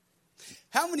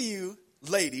 How many of you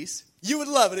ladies, you would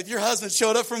love it if your husband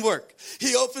showed up from work.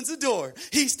 He opens the door.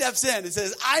 He steps in and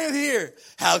says, I am here.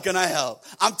 How can I help?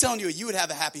 I'm telling you, you would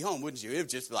have a happy home, wouldn't you? It would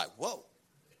just be like, whoa.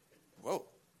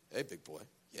 Hey, big boy.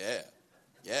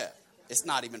 Yeah. It's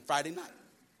not even Friday night.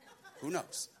 Who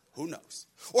knows?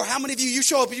 Or how many of you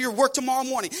show up at your work tomorrow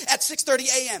morning at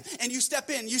 6:30 a.m. and you step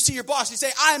in, you see your boss, you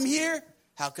say, I'm here.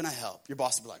 How can I help? Your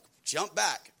boss will be like, jump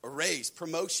back, a raise,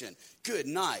 promotion, good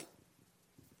night.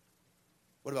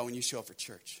 What about when you show up for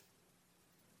church?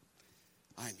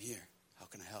 I'm here. How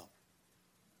can I help?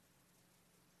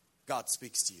 God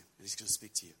speaks to you, and he's going to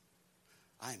speak to you.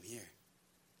 I am here.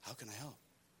 How can I help?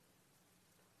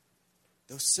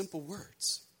 Those simple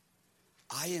words,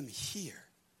 I am here.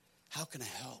 How can I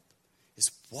help? Is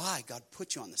why God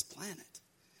put you on this planet.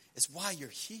 It's why you're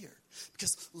here.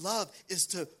 Because love is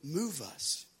to move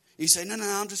us. You say, no,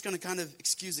 I'm just going to kind of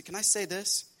excuse it. Can I say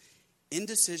this?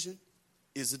 Indecision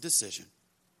is a decision.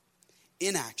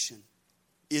 Inaction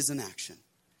is an action.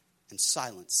 And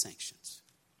silence sanctions.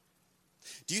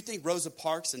 Do you think Rosa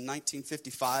Parks in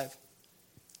 1955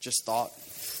 just thought,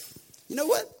 you know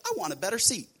what? I want a better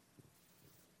seat.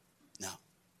 No.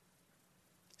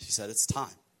 She said, it's time.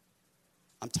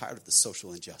 I'm tired of the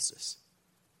social injustice.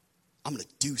 I'm going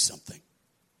to do something.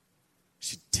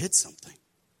 She did something.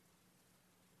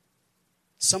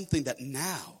 Something that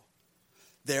now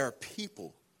there are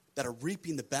people that are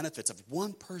reaping the benefits of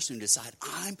one person who decided,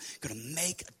 I'm going to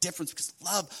make a difference, because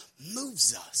love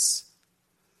moves us.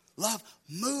 Love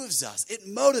moves us. It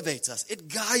motivates us. It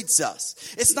guides us.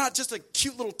 It's not just a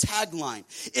cute little tagline.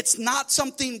 It's not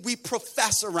something we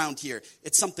profess around here.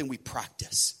 It's something we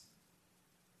practice.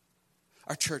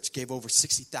 Our church gave over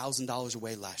 $60,000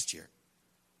 away last year.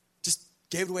 Just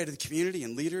gave it away to the community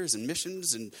and leaders and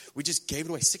missions, and we just gave it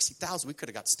away $60,000. We could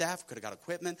have got staff, could have got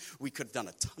equipment, we could have done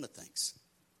a ton of things.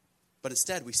 But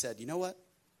instead we said, you know what?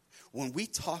 When we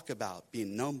talk about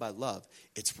being known by love,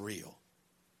 it's real.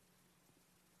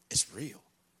 It's real.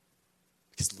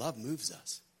 Because love moves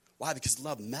us. Why? Because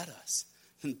love met us.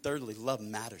 And thirdly, love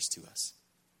matters to us.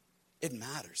 It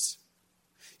matters.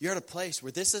 You're at a place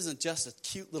where this isn't just a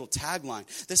cute little tagline.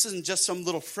 This isn't just some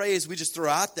little phrase we just throw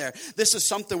out there. This is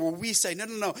something where we say,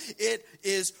 no. It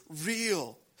is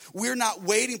real. We're not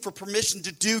waiting for permission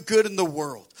to do good in the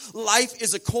world. Life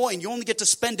is a coin. You only get to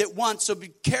spend it once, so be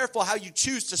careful how you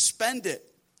choose to spend it.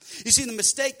 You see, the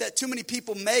mistake that too many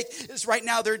people make is right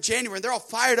now they're in January and they're all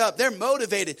fired up. They're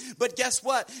motivated. But guess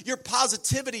what? Your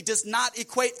positivity does not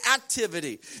equate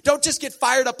activity. Don't just get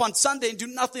fired up on Sunday and do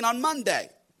nothing on Monday.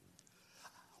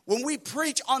 When we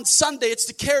preach on Sunday, it's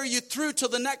to carry you through till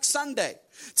the next Sunday.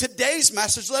 Today's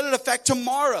message, let it affect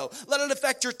tomorrow. Let it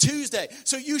affect your Tuesday.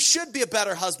 So you should be a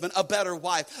better husband, a better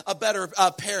wife, a better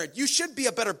parent. You should be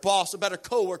a better boss, a better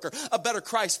coworker, a better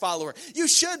Christ follower. You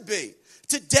should be.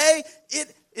 Today,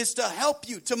 it is to help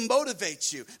you, to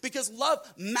motivate you, because love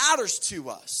matters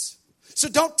to us. So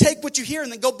don't take what you hear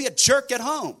and then go be a jerk at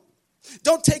home.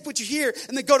 Don't take what you hear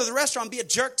and then go to the restaurant and be a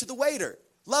jerk to the waiter.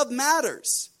 Love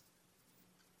matters.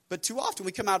 But too often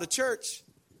we come out of church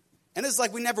and it's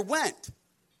like we never went.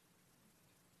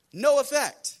 No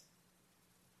effect.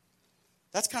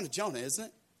 That's kind of Jonah, isn't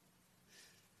it?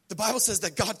 The Bible says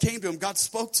that God came to him, God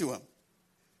spoke to him.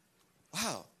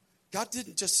 Wow, God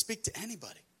didn't just speak to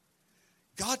anybody.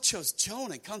 God chose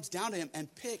Jonah and comes down to him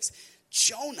and picks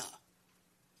Jonah.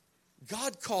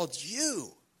 God called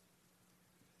you.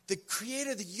 The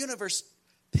creator of the universe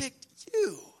picked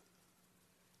you.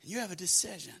 And you have a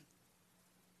decision.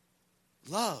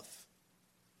 Love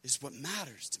is what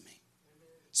matters to me.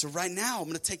 So right now, I'm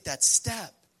going to take that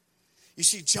step. You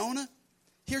see, Jonah,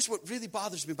 here's what really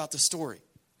bothers me about the story.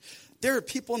 There are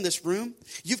people in this room,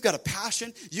 you've got a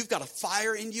passion, you've got a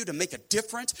fire in you to make a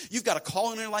difference, you've got a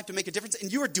calling in your life to make a difference,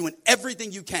 and you are doing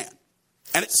everything you can.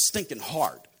 And it's stinking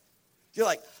hard. You're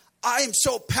like, I am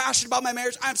so passionate about my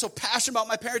marriage. I'm so passionate about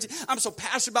my parenting. I'm so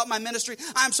passionate about my ministry.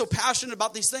 I'm so passionate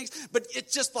about these things. But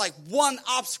it's just like one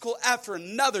obstacle after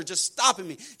another just stopping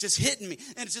me, just hitting me.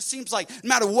 And it just seems like no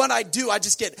matter what I do, I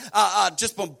just get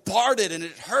just bombarded and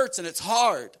it hurts and it's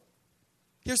hard.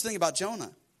 Here's the thing about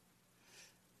Jonah.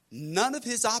 None of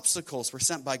his obstacles were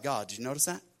sent by God. Did you notice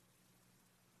that?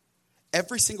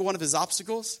 Every single one of his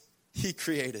obstacles, he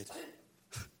created.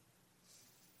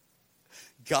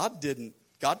 God didn't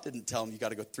tell him you got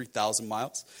to go 3,000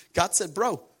 miles. God said,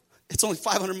 bro, it's only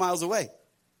 500 miles away.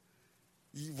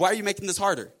 Why are you making this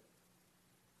harder?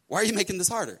 Why are you making this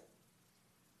harder?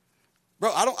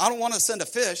 Bro, I don't want to send a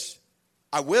fish.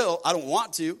 I will. I don't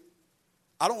want to.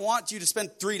 I don't want you to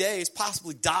spend 3 days,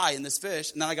 possibly die in this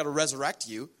fish, and then I got to resurrect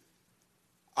you.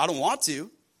 I don't want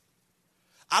to.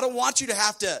 I don't want you to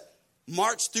have to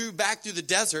march back through the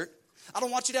desert. I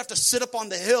don't want you to have to sit up on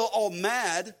the hill all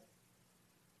mad.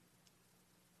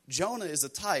 Jonah is a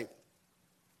type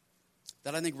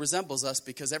that I think resembles us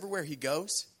because everywhere he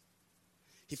goes,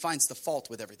 he finds the fault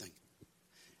with everything.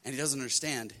 And he doesn't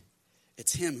understand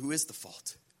it's him who is the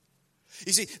fault.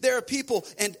 You see, there are people,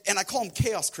 and I call them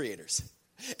chaos creators.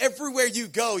 Everywhere you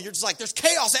go, you're just like, there's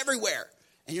chaos everywhere.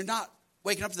 And you're not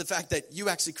waking up to the fact that you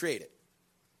actually create it.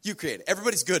 You created it.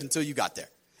 Everybody's good until you got there.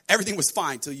 Everything was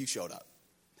fine until you showed up.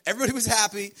 Everybody was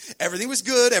happy. Everything was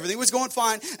good. Everything was going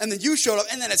fine. And then you showed up,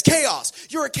 and then it's chaos.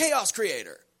 You're a chaos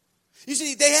creator. You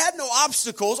see, they had no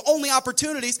obstacles, only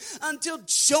opportunities until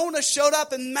Jonah showed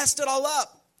up and messed it all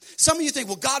up. Some of you think,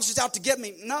 well, God's just out to get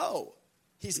me. No,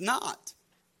 he's not.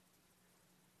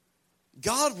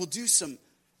 God will do some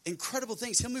incredible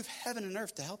things. He'll move heaven and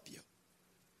earth to help you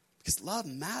because love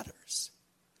matters.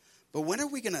 But when are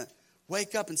we going to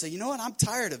wake up and say, you know what, I'm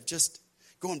tired of just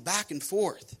going back and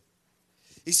forth?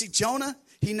 You see, Jonah,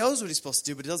 he knows what he's supposed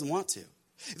to do, but he doesn't want to.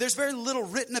 There's very little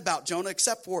written about Jonah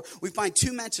except for we find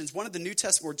two mentions. One in the New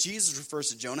Testament where Jesus refers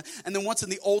to Jonah, and then once in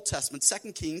the Old Testament,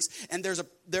 2 Kings, and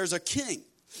there's a king.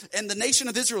 And the nation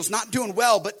of Israel is not doing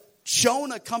well, but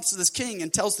Jonah comes to this king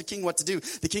and tells the king what to do.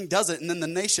 The king does it, and then the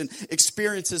nation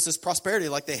experiences this prosperity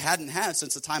like they hadn't had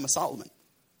since the time of Solomon.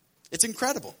 It's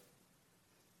incredible.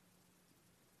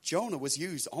 Jonah was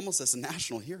used almost as a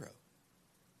national hero.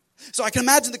 So I can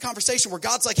imagine the conversation where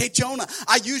God's like, hey, Jonah,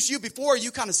 I used you before.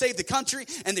 You kind of saved the country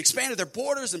and they expanded their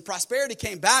borders and prosperity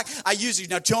came back. I used you.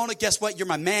 Now, Jonah, guess what? You're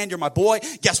my man. You're my boy.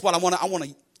 Guess what? I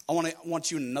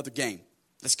want you in another game.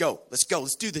 Let's go. Let's go.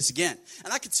 Let's do this again.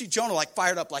 And I could see Jonah like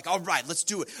fired up like, all right, let's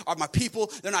do it. Are my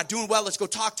people, they're not doing well. Let's go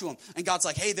talk to them. And God's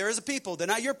like, hey, there is a people. They're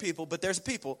not your people, but there's a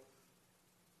people.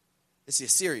 It's the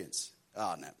Assyrians.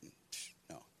 Oh,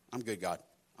 no, I'm good, God.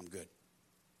 I'm good.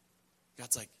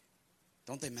 God's like,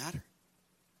 don't they matter?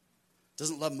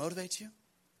 Doesn't love motivate you?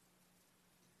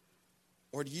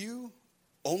 Or do you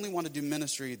only want to do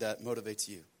ministry that motivates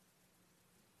you?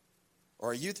 Or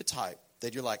are you the type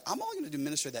that you're like, I'm only going to do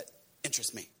ministry that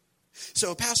interests me?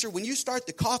 So, Pastor, when you start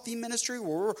the coffee ministry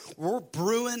where we're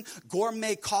brewing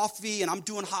gourmet coffee and I'm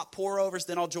doing hot pour-overs,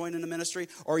 then I'll join in the ministry?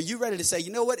 Or are you ready to say,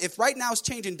 you know what? If right now is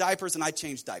changing diapers, then I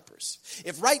change diapers.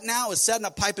 If right now is setting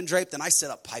up pipe and drape, then I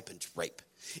set up pipe and drape.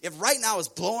 If right now is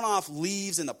blowing off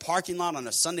leaves in the parking lot on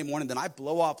a Sunday morning, then I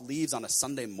blow off leaves on a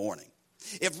Sunday morning.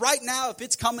 If right now, if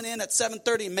it's coming in at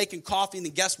 7:30 and making coffee,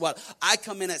 then guess what? I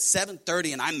come in at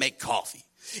 7:30 and I make coffee.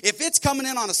 If it's coming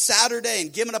in on a Saturday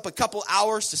and giving up a couple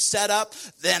hours to set up,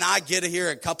 then I get here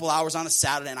a couple hours on a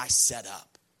Saturday and I set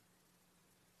up.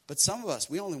 But some of us,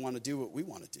 we only want to do what we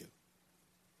want to do.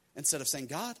 Instead of saying,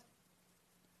 God,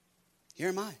 here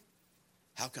am I.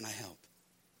 How can I help?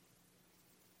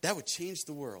 That would change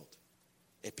the world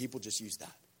if people just use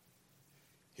that.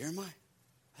 Here am I.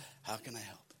 How can I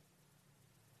help?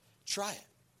 Try it.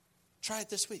 Try it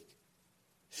this week.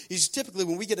 Typically,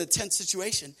 when we get a tense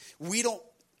situation, we don't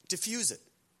diffuse it.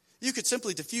 You could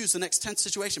simply diffuse the next tense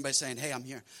situation by saying, hey, I'm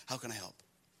here. How can I help?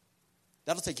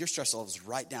 That'll take your stress levels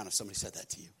right down if somebody said that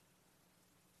to you.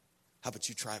 How about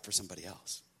you try it for somebody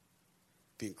else?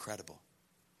 Be incredible.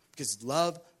 Because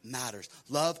love matters.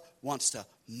 Love wants to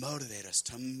motivate us,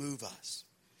 to move us.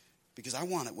 Because I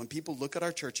want it when people look at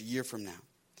our church a year from now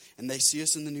and they see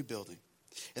us in the new building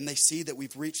and they see that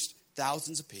we've reached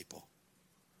thousands of people,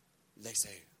 they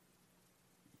say,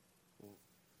 well,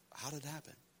 how did it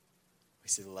happen? We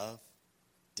say, love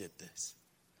did this.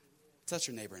 Touch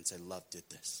your neighbor and say, love did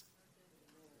this.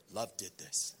 Love did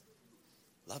this.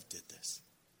 Love did this.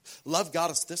 Love got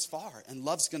us this far, and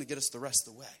love's going to get us the rest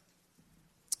of the way.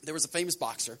 There was a famous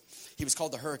boxer. He was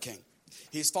called the Hurricane.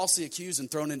 He was falsely accused and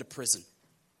thrown into prison.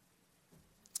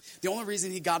 The only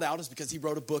reason he got out is because he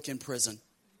wrote a book in prison.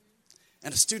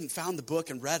 And a student found the book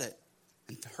and read it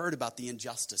and heard about the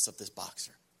injustice of this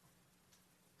boxer.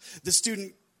 The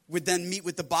student would then meet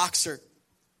with the boxer.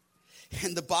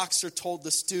 And the boxer told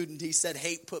the student, he said,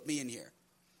 hate put me in here,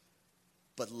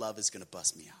 but love is going to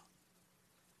bust me out.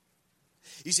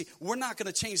 You see, we're not going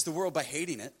to change the world by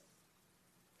hating it.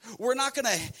 We're not going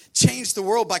to change the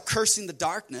world by cursing the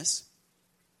darkness.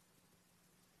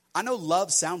 I know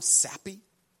love sounds sappy.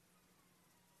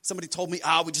 Somebody told me,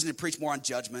 we just need to preach more on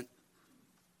judgment.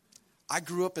 I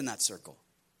grew up in that circle.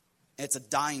 It's a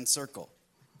dying circle.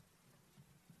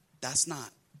 That's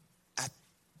not at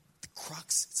the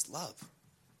crux. It's love.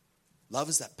 Love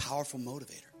is that powerful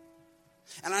motivator.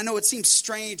 And I know it seems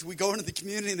strange. We go into the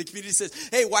community and the community says,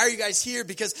 hey, why are you guys here?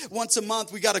 Because once a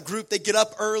month we got a group. They get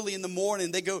up early in the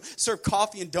morning. They go serve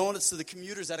coffee and donuts to the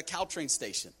commuters at a Caltrain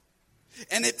station.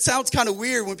 And it sounds kind of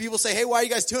weird when people say, hey, why are you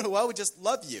guys doing it? Well, we just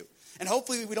love you. And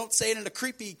hopefully we don't say it in a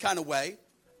creepy kind of way.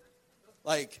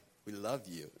 Like, we love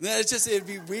you. It'd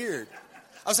be weird.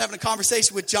 I was having a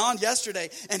conversation with John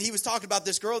yesterday, and he was talking about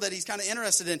this girl that he's kind of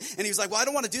interested in. And he was like, well, I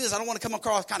don't want to do this. I don't want to come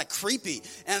across kind of creepy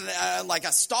and like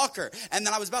a stalker. And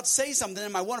then I was about to say something,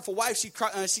 and my wonderful wife, she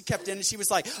kept in, and she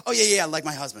was like, oh, yeah, like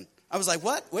my husband. I was like,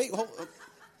 what? Wait, hold.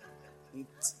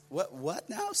 What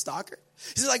now? Stalker?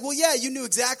 He's like, well, yeah, you knew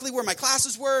exactly where my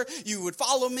classes were. You would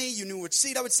follow me. You knew which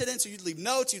seat I would sit in. So you'd leave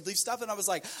notes. You'd leave stuff. And I was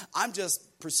like, I'm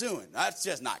just pursuing. That's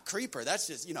just not creeper. That's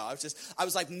just, I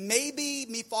was like, maybe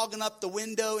me fogging up the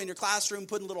window in your classroom,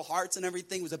 putting little hearts and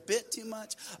everything was a bit too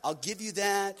much. I'll give you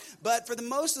that. But for the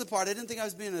most of the part, I didn't think I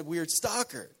was being a weird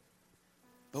stalker.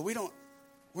 But we're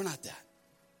not that.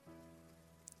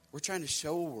 We're trying to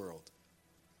show a world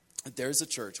that there's a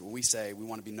church where we say we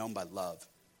want to be known by love,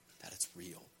 that it's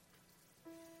real.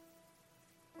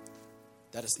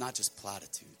 That it's not just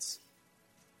platitudes.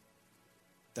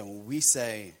 That when we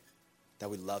say that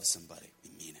we love somebody, we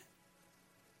mean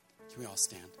it. Can we all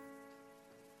stand?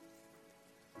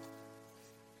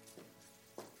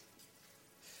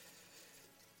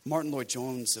 Martin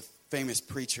Lloyd-Jones, a famous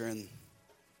preacher in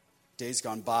days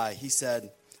gone by, he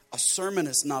said, a sermon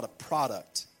is not a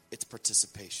product, it's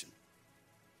participation.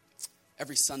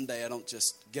 Every Sunday, I don't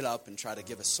just get up and try to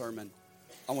give a sermon.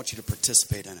 I want you to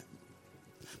participate in it.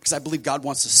 Because I believe God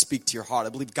wants to speak to your heart. I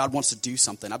believe God wants to do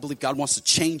something. I believe God wants to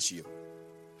change you.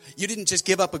 You didn't just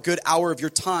give up a good hour of your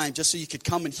time just so you could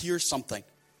come and hear something.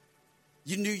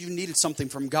 You knew you needed something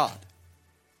from God.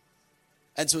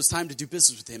 And so it's time to do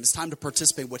business with him. It's time to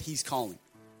participate in what he's calling.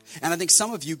 And I think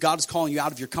some of you, God is calling you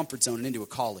out of your comfort zone and into a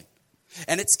calling.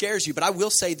 And it scares you. But I will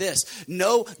say this.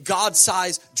 No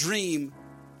God-sized dream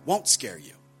won't scare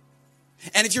you.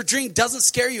 And if your dream doesn't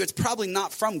scare you, it's probably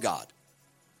not from God.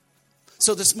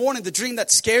 So this morning, the dream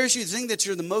that scares you, the thing that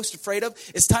you're the most afraid of,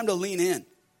 it's time to lean in.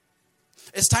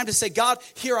 It's time to say, God,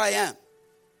 here I am.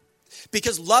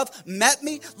 Because love met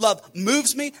me, love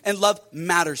moves me, and love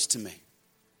matters to me.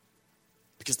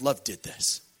 Because love did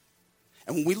this.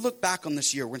 And when we look back on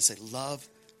this year, we're going to say, love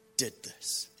did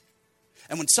this.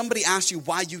 And when somebody asks you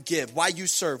why you give, why you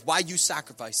serve, why you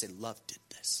sacrifice, say, love did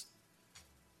this.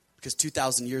 Because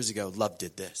 2,000 years ago, love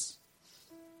did this.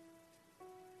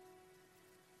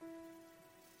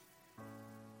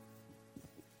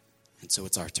 And so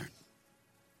it's our turn.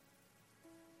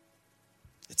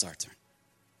 It's our turn.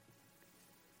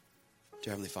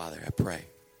 Dear Heavenly Father, I pray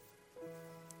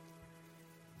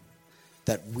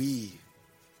that we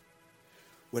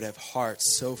would have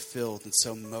hearts so filled and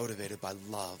so motivated by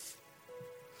love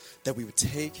that we would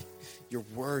take your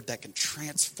word that can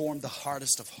transform the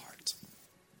hardest of heart.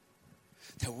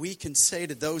 That we can say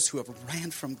to those who have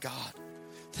ran from God,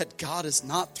 that God is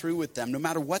not through with them, no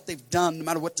matter what they've done, no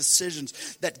matter what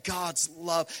decisions, that God's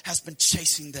love has been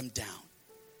chasing them down.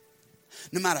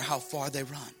 No matter how far they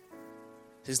run,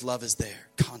 his love is there,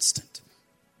 constant,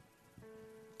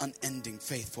 unending,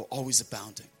 faithful, always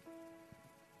abounding.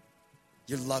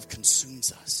 Your love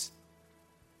consumes us.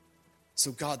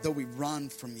 So God, though we run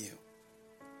from you,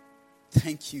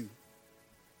 thank you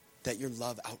that your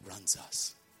love outruns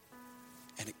us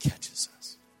and it catches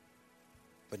us.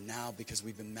 But now, because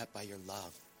we've been met by your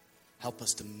love, help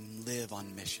us to live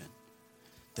on mission.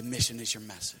 The mission is your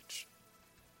message.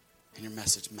 And your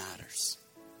message matters.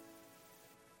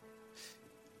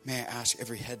 May I ask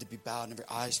every head to be bowed and every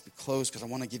eyes to be closed, because I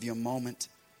want to give you a moment.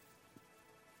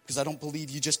 Because I don't believe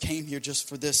you just came here just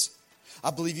for this.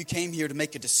 I believe you came here to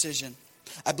make a decision.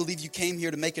 I believe you came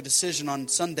here to make a decision on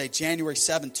Sunday, January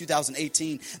 7th,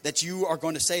 2018, that you are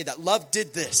going to say that love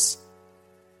did this.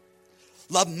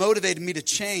 Love motivated me to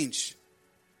change.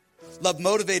 Love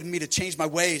motivated me to change my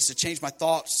ways, to change my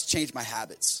thoughts, to change my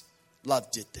habits. Love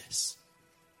did this.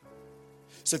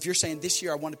 So if you're saying this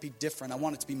year I want to be different, I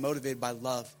want it to be motivated by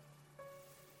love,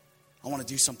 I want to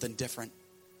do something different.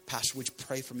 Pastor, would you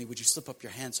pray for me? Would you slip up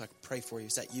your hand so I can pray for you?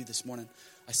 Is that you this morning?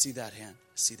 I see that hand.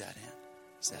 I see that hand.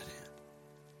 I see that hand.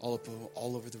 All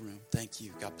over the room. Thank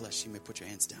you. God bless you. You may put your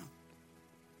hands down.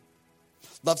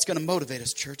 Love's going to motivate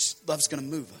us, church. Love's going to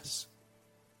move us.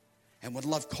 And when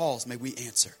love calls, may we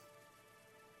answer.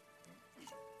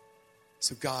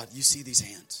 So God, you see these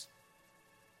hands.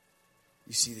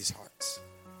 You see these hearts.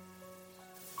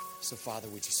 So Father,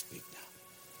 would you speak now?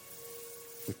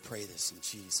 We pray this in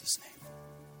Jesus' name.